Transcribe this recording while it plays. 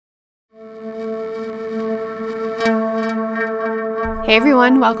Hey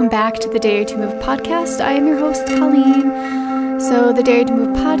everyone, welcome back to the Dare to Move podcast. I am your host, Colleen. So the Dare to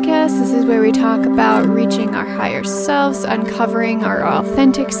Move podcast, this is where we talk about reaching our higher selves, uncovering our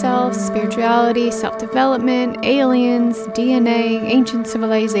authentic selves, spirituality, self-development, aliens, DNA, ancient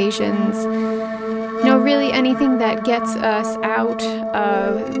civilizations, really anything that gets us out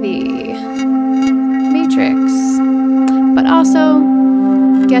of the matrix, but also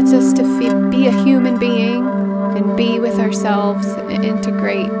gets us to be a human being and be with ourselves and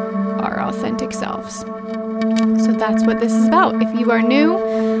integrate our authentic selves. So that's what this is about. If you are new,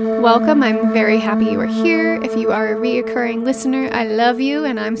 welcome. I'm very happy you are here. If you are a reoccurring listener, I love you,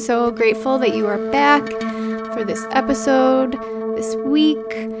 and I'm so grateful that you are back for this episode this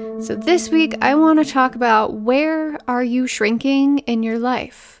week. So this week, I want to talk about where are you shrinking in your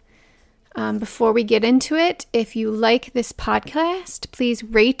life? Before we get into it, if you like this podcast, please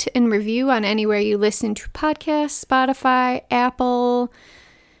rate and review on anywhere you listen to podcasts, Spotify, Apple.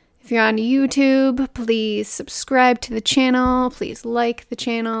 If you're on YouTube, please subscribe to the channel. Please like the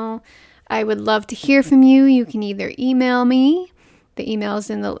channel. I would love to hear from you. You can either email me. The email is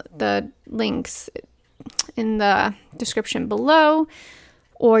in the links in the description below.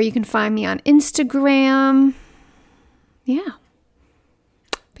 Or you can find me on Instagram. Yeah.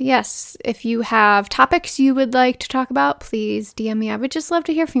 But yes, if you have topics you would like to talk about, please DM me. I would just love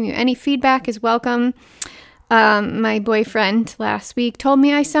to hear from you. Any feedback is welcome. My boyfriend last week told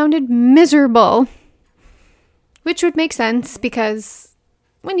me I sounded miserable, which would make sense because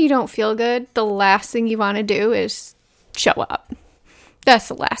when you don't feel good, the last thing you want to do is show up. That's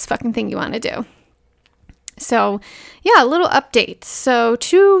the last fucking thing you want to do. So, yeah, a little update. So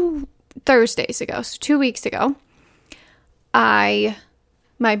 2 weeks ago,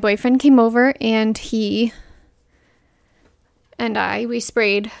 my boyfriend came over and we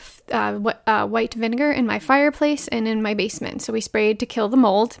sprayed white vinegar in my fireplace and in my basement. So we sprayed to kill the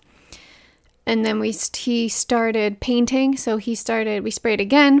mold. And then he started painting. So we sprayed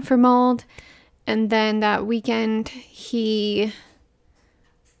again for mold. And then that weekend he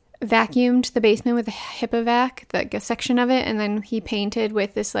vacuumed the basement with a HiPAvac, a section of it. And then he painted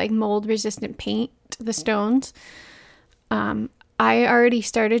with this mold resistant paint, the stones. I already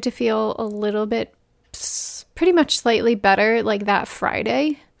started to feel a little bit, pretty much slightly better, that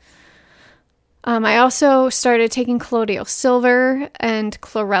Friday. I also started taking colloidal silver and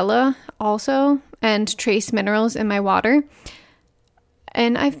chlorella also, and trace minerals in my water.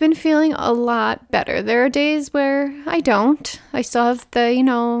 And I've been feeling a lot better. There are days where I don't. I still have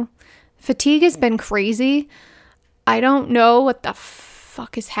fatigue has been crazy. I don't know what the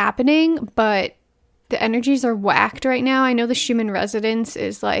fuck is happening, but the energies are whacked right now. I know the Schumann resonance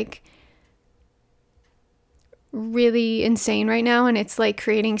is really insane right now, and it's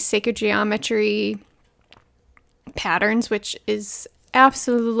creating sacred geometry patterns, which is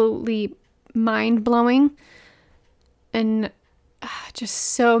absolutely mind-blowing and just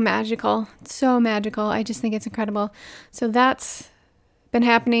so magical. So magical. I just think it's incredible. So that's been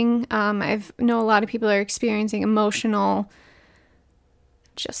happening. I know a lot of people are experiencing emotional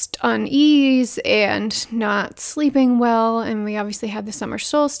just unease and not sleeping well. And we obviously had the summer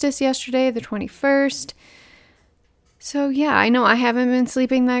solstice yesterday, the 21st. So yeah, I know I haven't been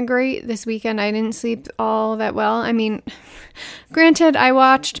sleeping that great. This weekend I didn't sleep all that well. I mean, granted, I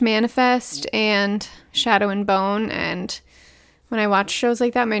watched Manifest and Shadow and Bone, and when I watch shows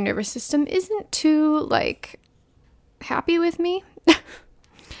like that, my nervous system isn't too happy with me.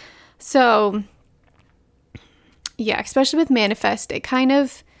 So yeah, especially with Manifest, it kind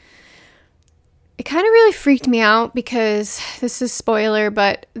of really freaked me out because this is spoiler,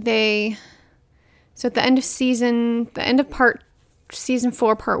 but so at the end of season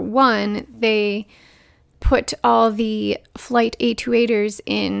 4, part 1, they put all the Flight 828ers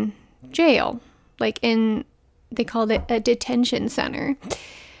in jail, they called it a detention center.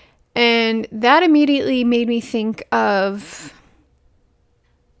 And that immediately made me think of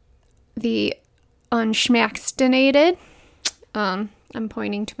the unschmaxtinated. I'm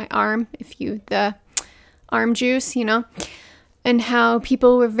pointing to my arm, the arm juice, and how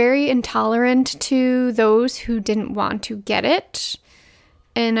people were very intolerant to those who didn't want to get it.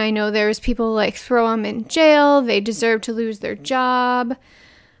 And I know there was people throw them in jail, they deserve to lose their job,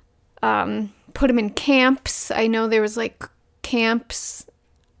 put them in camps. I know there was camps.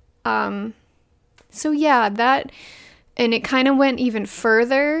 So yeah, that, and it kind of went even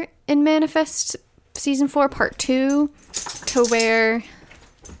further in Manifest season 4, part 2, to where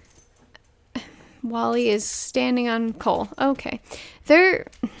Wally is standing on coal. Okay. They're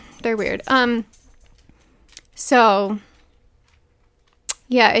weird. So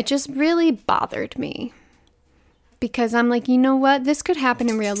yeah, it just really bothered me because I'm like, you know what? This could happen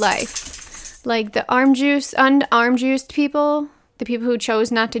in real life. Like the unarmed juiced people, the people who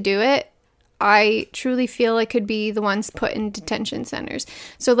chose not to do it, I truly feel like could be the ones put in detention centers.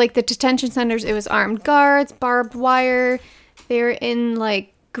 So like the detention centers, it was armed guards, barbed wire. They were in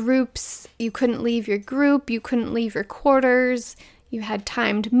like groups. You couldn't leave your group. You couldn't leave your quarters. You had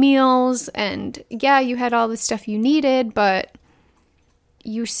timed meals. And yeah, you had all the stuff you needed, but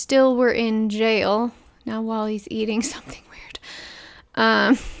you still were in jail. Now Wally's eating something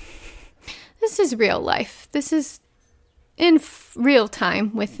weird. This is real life. This is in real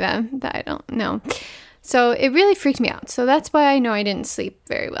time with them that I don't know. So it really freaked me out. So that's why I know I didn't sleep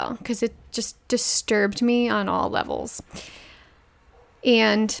very well, because it just disturbed me on all levels.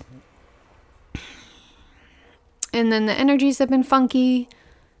 And then the energies have been funky.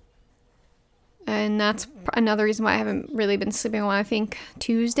 And that's another reason why I haven't really been sleeping well. I think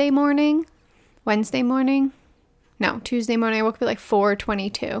Tuesday morning, Tuesday morning, I woke up at like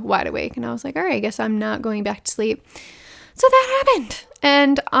 4:22, wide awake. And I was like, all right, I guess I'm not going back to sleep. So that happened.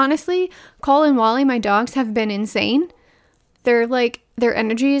 And honestly, Cole and Wally, my dogs, have been insane. They're like, their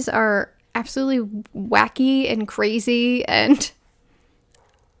energies are absolutely wacky and crazy. And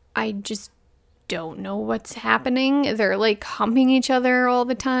I just don't know what's happening. They're like humping each other all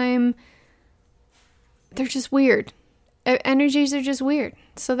the time. They're just weird. Energies are just weird.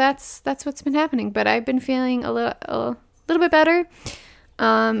 So that's what's been happening. But I've been feeling a little bit better.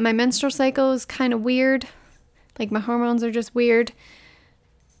 My menstrual cycle is kind of weird. Like my hormones are just weird.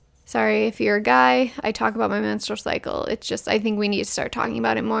 Sorry if you're a guy. I talk about my menstrual cycle. It's just, I think we need to start talking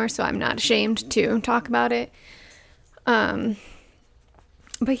about it more, so I'm not ashamed to talk about it. But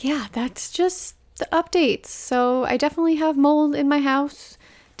yeah, that's just the updates. So I definitely have mold in my house.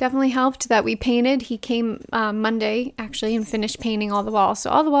 Definitely helped that we painted. He came Monday, actually, and finished painting all the walls. So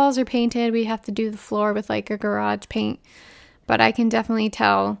all the walls are painted. We have to do the floor with like a garage paint. But I can definitely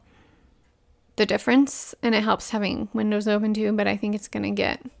tell the difference, and it helps having windows open too. But I think it's going to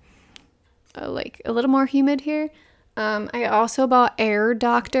get like a little more humid here. I also bought Air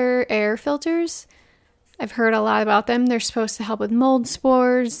Doctor air filters. I've heard a lot about them. They're supposed to help with mold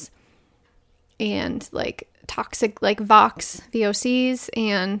spores and like toxic like VOCs,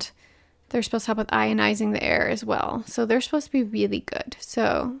 and they're supposed to help with ionizing the air as well. So they're supposed to be really good.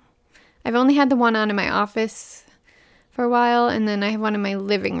 So I've only had the one on in my office for a while, and then I have one in my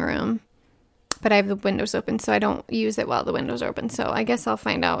living room, but I have the windows open, so I don't use it while the windows are open. So I guess I'll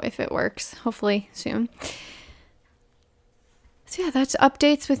find out if it works, hopefully soon. So yeah, that's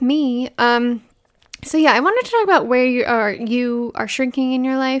updates with me. So yeah, I wanted to talk about where you are shrinking in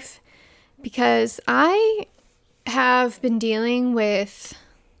your life, because I have been dealing with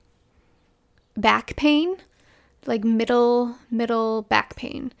back pain, like middle back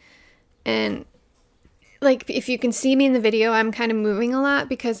pain. And like, if you can see me in the video, I'm kind of moving a lot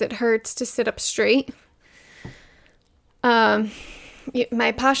because it hurts to sit up straight. My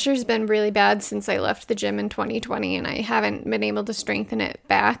posture's been really bad since I left the gym in 2020, and I haven't been able to strengthen it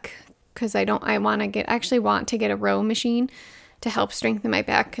back because I want to get a row machine to help strengthen my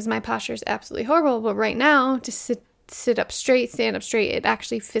back, because my posture is absolutely horrible. But right now, to sit up straight, stand up straight, it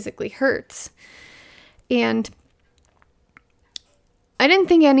actually physically hurts. And I didn't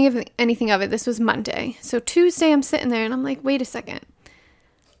think anything of it. This was Monday. So Tuesday, I'm sitting there and I'm like, wait a second.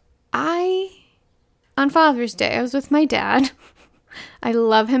 On Father's Day, I was with my dad. I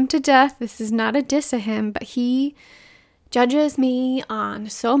love him to death. This is not a diss at him, but he judges me on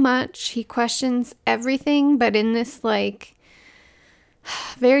so much. He questions everything, but in this like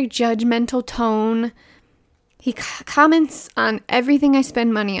very judgmental tone. He comments on everything I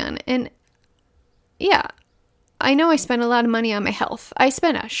spend money on. And yeah, I know I spend a lot of money on my health. I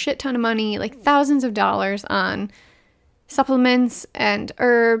spend a shit ton of money, like thousands of dollars, on supplements and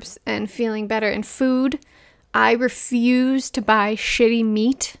herbs and feeling better and food. I refuse to buy shitty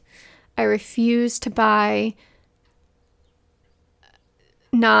meat. I refuse to buy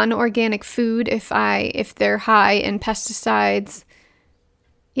non-organic food if they're high in pesticides.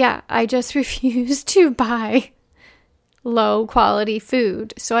 Yeah, I just refuse to buy low quality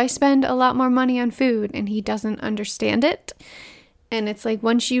food. So I spend a lot more money on food, and he doesn't understand it. And it's like,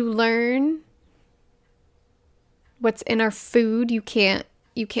 once you learn what's in our food, you can't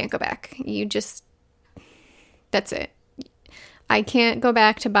go back. That's it. I can't go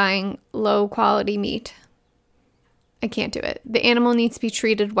back to buying low quality meat. I can't do it. The animal needs to be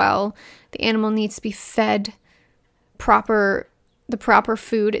treated well. The animal needs to be fed the proper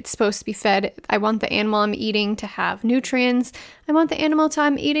food it's supposed to be fed. I want the animal I'm eating to have nutrients. I want the animal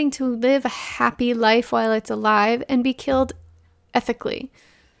I'm eating to live a happy life while it's alive and be killed ethically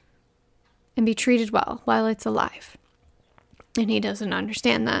and be treated well while it's alive. And he doesn't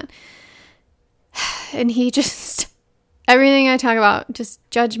understand that. And he just, everything I talk about, just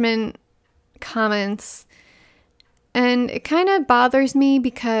judgment, comments. And it kind of bothers me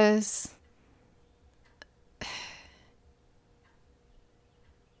because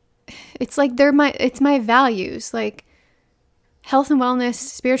it's like it's my values. Like health and wellness,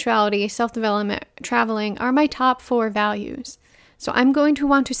 spirituality, self-development, traveling are my top 4 values. So I'm going to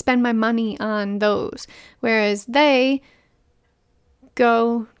want to spend my money on those. Whereas they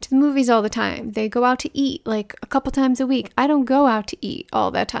go to the movies all the time. They go out to eat like a couple times a week. I don't go out to eat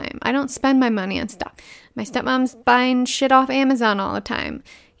all the time. I don't spend my money on stuff. My stepmom's buying shit off Amazon all the time.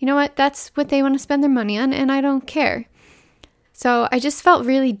 You know what? That's what they want to spend their money on, and I don't care. So I just felt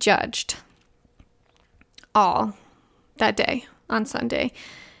really judged all that day on Sunday.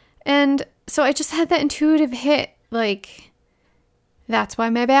 And so I just had that intuitive hit, like, that's why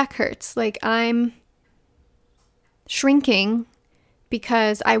my back hurts. Like, I'm shrinking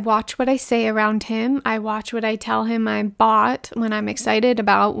because I watch what I say around him. I watch what I tell him I bought when I'm excited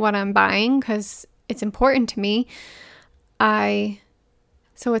about what I'm buying because it's important to me.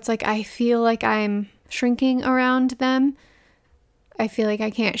 So it's like I feel like I'm shrinking around them. I feel like I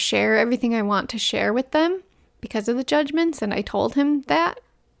can't share everything I want to share with them because of the judgments, and I told him that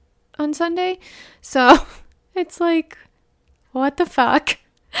on Sunday. So it's like, what the fuck?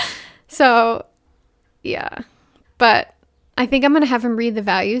 So, yeah. But I think I'm going to have him read The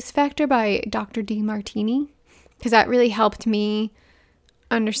Values Factor by Dr. Demartini, because that really helped me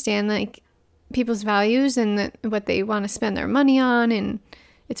understand, like, people's values and what they want to spend their money on. And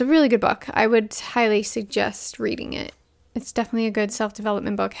it's a really good book. I would highly suggest reading it. It's definitely a good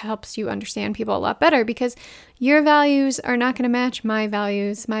self-development book. It helps you understand people a lot better because your values are not going to match my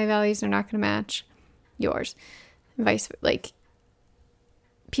values. My values are not going to match yours. Like,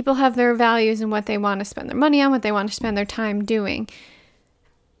 people have their values and what they want to spend their money on, what they want to spend their time doing.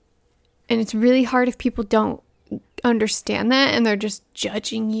 And it's really hard if people don't understand that and they're just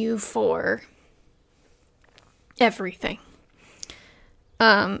judging you for everything.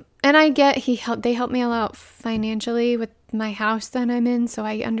 And I get they help me a lot financially with my house that I'm in, so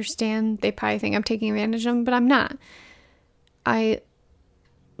I understand they probably think I'm taking advantage of them, but I'm not. I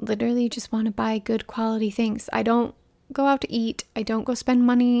literally just want to buy good quality things. I don't go out to eat. I don't go spend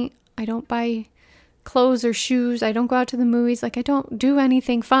money. I don't buy clothes or shoes. I don't go out to the movies. Like, I don't do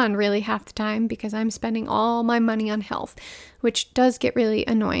anything fun really half the time because I'm spending all my money on health, which does get really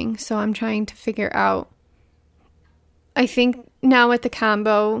annoying. So I'm trying to figure out, I think now with the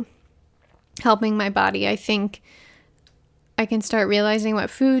combo helping my body, I think I can start realizing what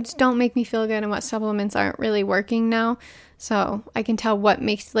foods don't make me feel good and what supplements aren't really working now. So I can tell what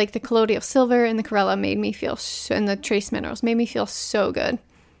makes, like, the colloidal silver and the chlorella made me feel, and the trace minerals made me feel so good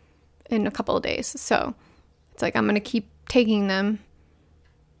in a couple of days. So it's like I'm going to keep taking them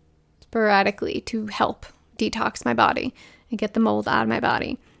sporadically to help detox my body and get the mold out of my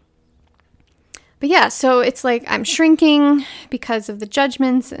body. But yeah, so it's like I'm shrinking because of the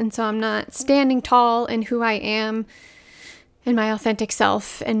judgments, and so I'm not standing tall in who I am and my authentic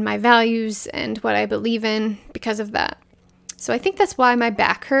self and my values and what I believe in because of that. So I think that's why my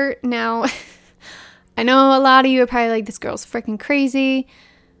back hurt. Now, I know a lot of you are probably like, this girl's freaking crazy.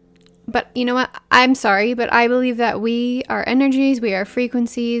 But you know what? I'm sorry, but I believe that we are energies, we are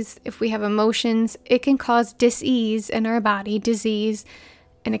frequencies. If we have emotions, it can cause dis-ease in our body, disease,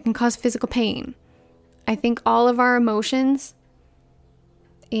 and it can cause physical pain. I think all of our emotions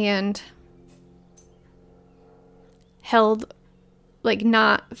and held, like,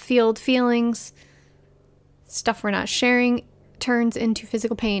 not filled feelings, stuff we're not sharing, turns into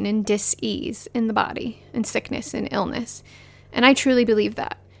physical pain and dis-ease in the body and sickness and illness. And I truly believe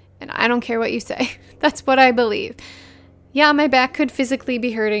that. And I don't care what you say. That's what I believe. Yeah, my back could physically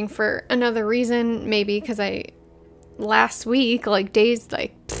be hurting for another reason, maybe because last week, like, days,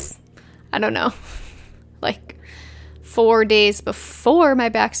 like, I don't know, like 4 days before my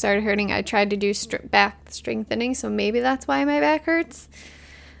back started hurting, I tried to do back strengthening, so maybe that's why my back hurts.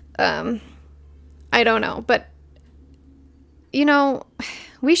 I don't know, but, you know,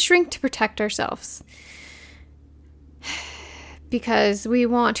 we shrink to protect ourselves because we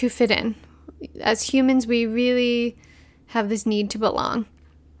want to fit in. As humans, we really have this need to belong,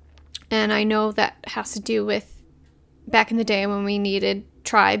 and I know that has to do with back in the day when we needed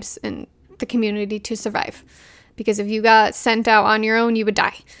tribes and the community to survive, because if you got sent out on your own, you would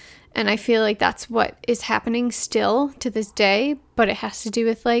die. And I feel like that's what is happening still to this day, but it has to do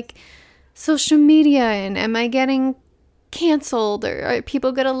with, like, social media and am I getting canceled, or are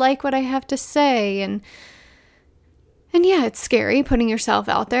people gonna like what I have to say? And yeah, it's scary putting yourself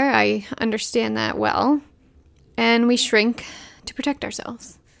out there. I understand that well. And we shrink to protect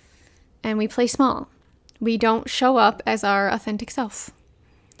ourselves. And we play small. We don't show up as our authentic self.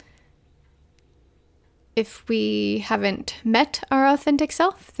 If we haven't met our authentic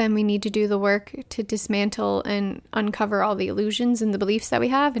self, then we need to do the work to dismantle and uncover all the illusions and the beliefs that we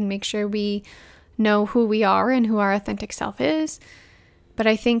have and make sure we know who we are and who our authentic self is. But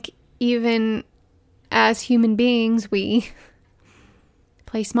I think even as human beings, we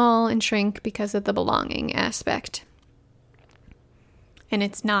play small and shrink because of the belonging aspect. And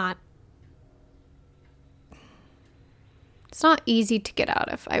it's not easy to get out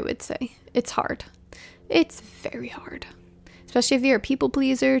of, I would say. It's hard. It's very hard. Especially if you're a people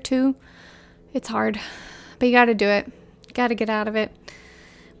pleaser too. It's hard. But you got to do it. You got to get out of it.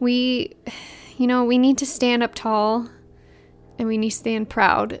 We need to stand up tall and we need to stand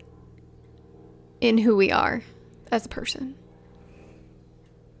proud in who we are as a person.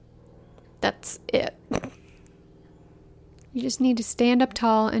 That's it. You just need to stand up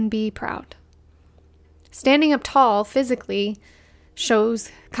tall and be proud. Standing up tall physically shows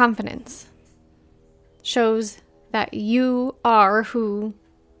confidence. Shows that you are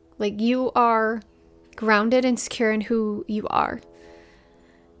you are grounded and secure in who you are.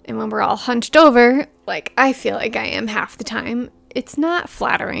 And when we're all hunched over, like I feel like I am half the time, it's not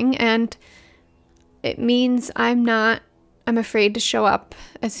flattering, and it means I'm afraid to show up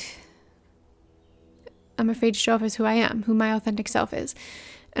as who I am, who my authentic self is.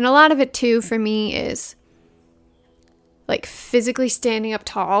 And a lot of it too for me is like physically standing up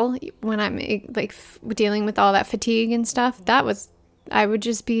tall when I'm like dealing with all that fatigue and stuff. I would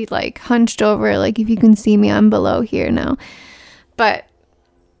just be like hunched over, like if you can see me, I'm below here now. But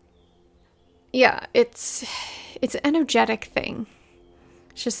yeah, it's an energetic thing.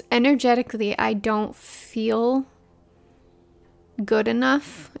 It's just energetically, I don't feel good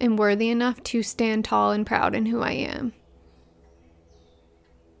enough and worthy enough to stand tall and proud in who I am.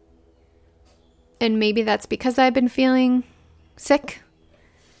 And maybe that's because I've been feeling sick.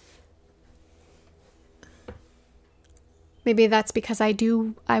 Maybe that's because I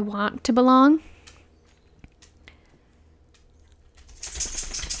want to belong.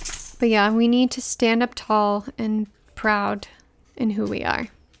 But yeah, we need to stand up tall and proud in who we are.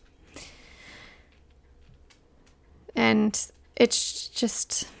 And it's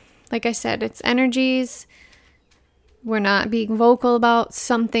just, like I said, it's energies. We're not being vocal about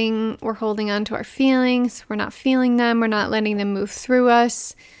something. We're holding on to our feelings. We're not feeling them. We're not letting them move through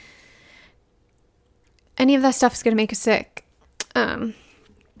us. Any of that stuff is going to make us sick.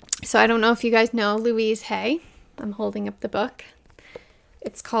 So I don't know if you guys know Louise Hay. I'm holding up the book.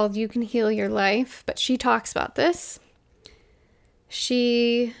 It's called You Can Heal Your Life, but she talks about this.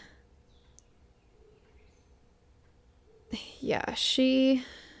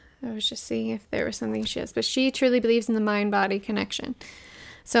 I was just seeing if there was something she has, but she truly believes in the mind-body connection.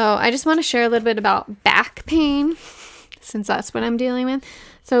 So I just want to share a little bit about back pain, since that's what I'm dealing with.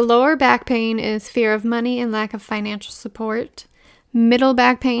 So lower back pain is fear of money and lack of financial support. Middle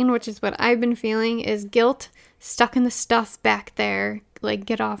back pain, which is what I've been feeling, is guilt, stuck in the stuff back there, like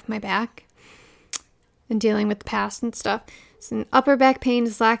get off my back, and dealing with the past and stuff. So upper back pain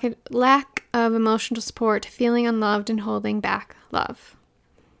is lack of emotional support, feeling unloved and holding back love.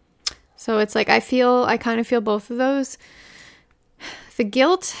 So it's like I kind of feel both of those. The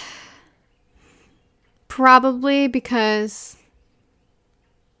guilt, probably because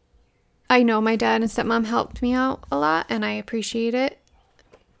I know my dad and stepmom helped me out a lot and I appreciate it.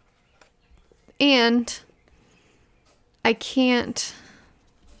 And I can't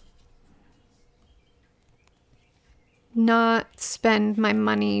not spend my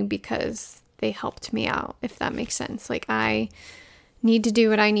money because they helped me out, if that makes sense. Like I need to do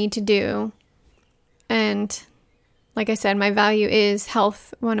what I need to do. And like I said, my value is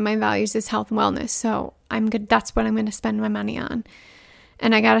health. One of my values is health and wellness. So I'm good. That's what I'm going to spend my money on.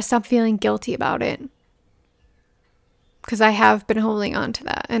 And I got to stop feeling guilty about it. Because I have been holding on to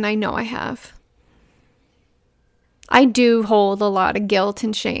that. And I know I have. I do hold a lot of guilt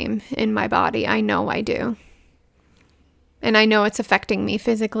and shame in my body. I know I do. And I know it's affecting me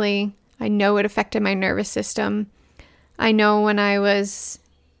physically. I know it affected my nervous system. I know when I was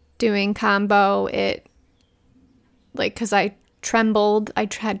doing combo, because I trembled, I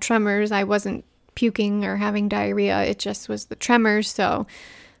had tremors. I wasn't puking or having diarrhea. It just was the tremors. So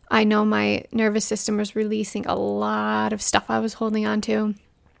I know my nervous system was releasing a lot of stuff I was holding on to.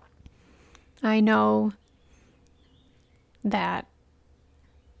 I know that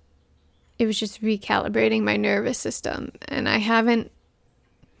it was just recalibrating my nervous system. And I haven't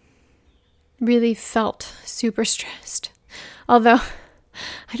really felt super stressed. Although,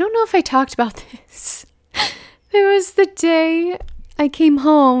 I don't know if I talked about this It was the day I came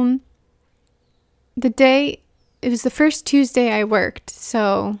home. It was the first Tuesday I worked,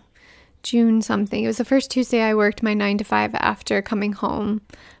 so June something. It was the first Tuesday I worked my 9 to 5 after coming home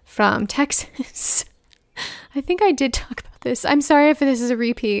from Texas. I think I did talk about this. I'm sorry if this is a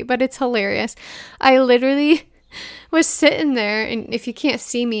repeat, but it's hilarious. I literally was sitting there, and if you can't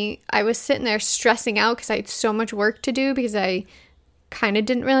see me, I was sitting there stressing out because I had so much work to do because I kind of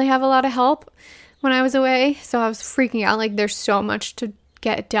didn't really have a lot of help when I was away. So I was freaking out, like there's so much to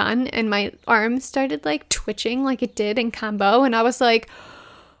get done, and my arm started like twitching like it did in combo, and I was like,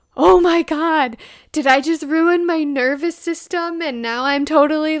 oh my God, did I just ruin my nervous system? And now I'm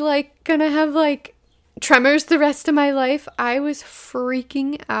totally like gonna have like tremors the rest of my life. I was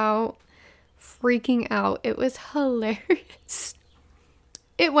freaking out. It was hilarious.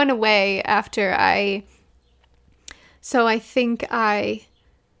 It went away after I think I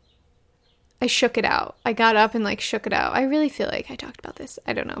shook it out. I got up and like shook it out. I really feel like I talked about this.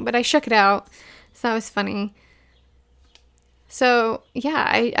 I don't know, but I shook it out. So that was funny. So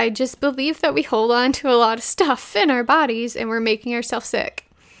yeah, I just believe that we hold on to a lot of stuff in our bodies and we're making ourselves sick.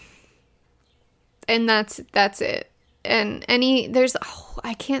 And that's it. And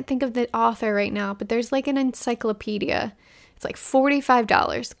I can't think of the author right now, but there's like an encyclopedia. It's like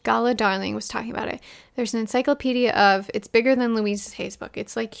 $45. Gala Darling was talking about it. There's an encyclopedia it's bigger than Louise Hay's book.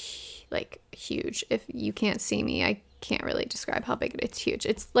 It's like huge. If you can't see me, I can't really describe how big it's huge.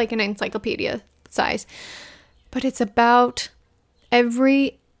 It's like an encyclopedia size. But it's about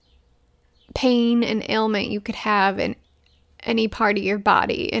every pain and ailment you could have in any part of your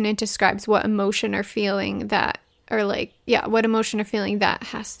body, and it describes what emotion or feeling that has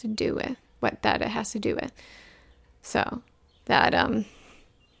to do with it has to do with. So that I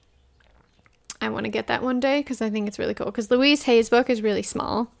want to get that one day because I think it's really cool, because Louise Hay's book is really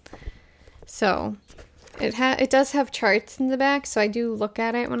small, so it does have charts in the back, so I do look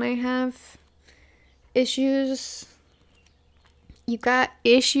at it when I have issues. You got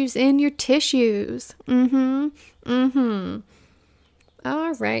issues in your tissues.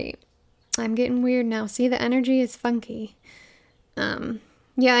 All right. I'm getting weird now. See, the energy is funky.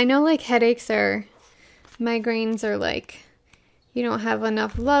 Yeah, I know like migraines are like, you don't have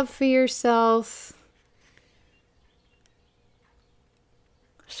enough love for yourself.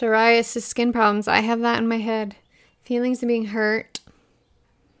 Psoriasis, skin problems. I have that in my head. Feelings of being hurt.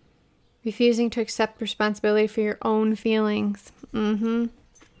 Refusing to accept responsibility for your own feelings.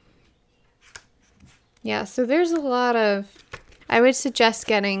 Yeah, so there's a lot of... I would suggest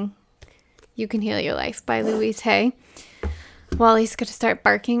getting You Can Heal Your Life by Louise Hay. Wally's going to start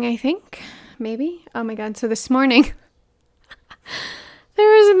barking, I think. Maybe. Oh my God. So this morning,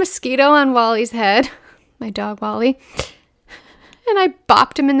 there was a mosquito on Wally's head. My dog, Wally. And I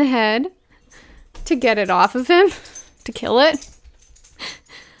bopped him in the head to get it off of him, to kill it.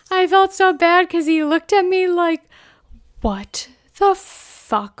 I felt so bad because he looked at me like, what the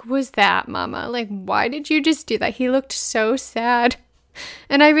fuck was that, Mama? Like, why did you just do that? He looked so sad.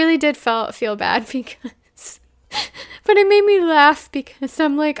 And I really did feel bad because... But it made me laugh because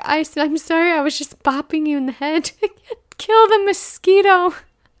I'm like, I'm sorry, I was just bopping you in the head to kill the mosquito.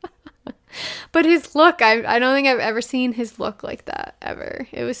 But his look, I don't think I've ever seen his look like that, ever.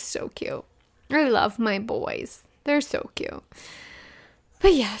 It was so cute. I love my boys. They're so cute.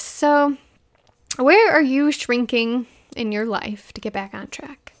 But yeah, so where are you shrinking in your life to get back on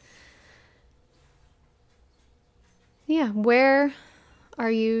track? Yeah, where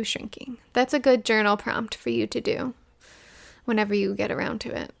are you shrinking? That's a good journal prompt for you to do whenever you get around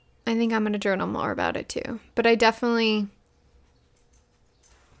to it. I think I'm going to journal more about it too. But I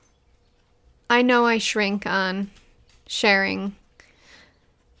know I shrink on sharing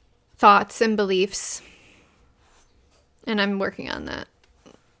thoughts and beliefs, and I'm working on that.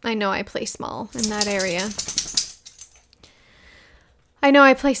 I know I play small in that area.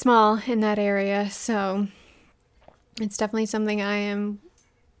 So it's definitely something I am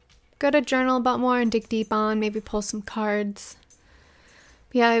going to journal about more and dig deep on, maybe pull some cards.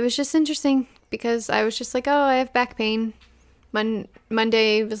 But yeah, it was just interesting because I was just like, oh, I have back pain.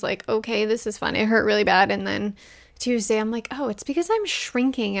 Monday was like, okay, this is fun. It hurt really bad. And then Tuesday, I'm like, oh, it's because I'm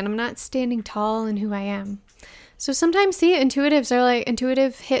shrinking and I'm not standing tall in who I am. So sometimes, see, intuitive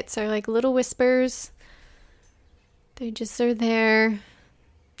hits are like little whispers. They just are there.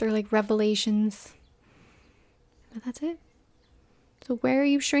 They're like revelations. But that's it. So where are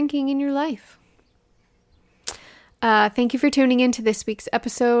you shrinking in your life? Thank you for tuning in to this week's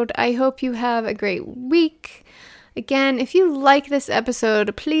episode. I hope you have a great week. Again, if you like this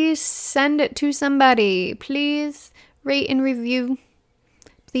episode, please send it to somebody. Please rate and review.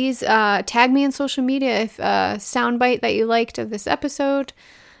 Please tag me on social media if a soundbite that you liked of this episode.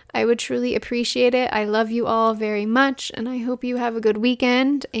 I would truly appreciate it. I love you all very much, and I hope you have a good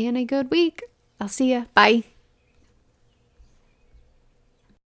weekend and a good week. I'll see ya. Bye.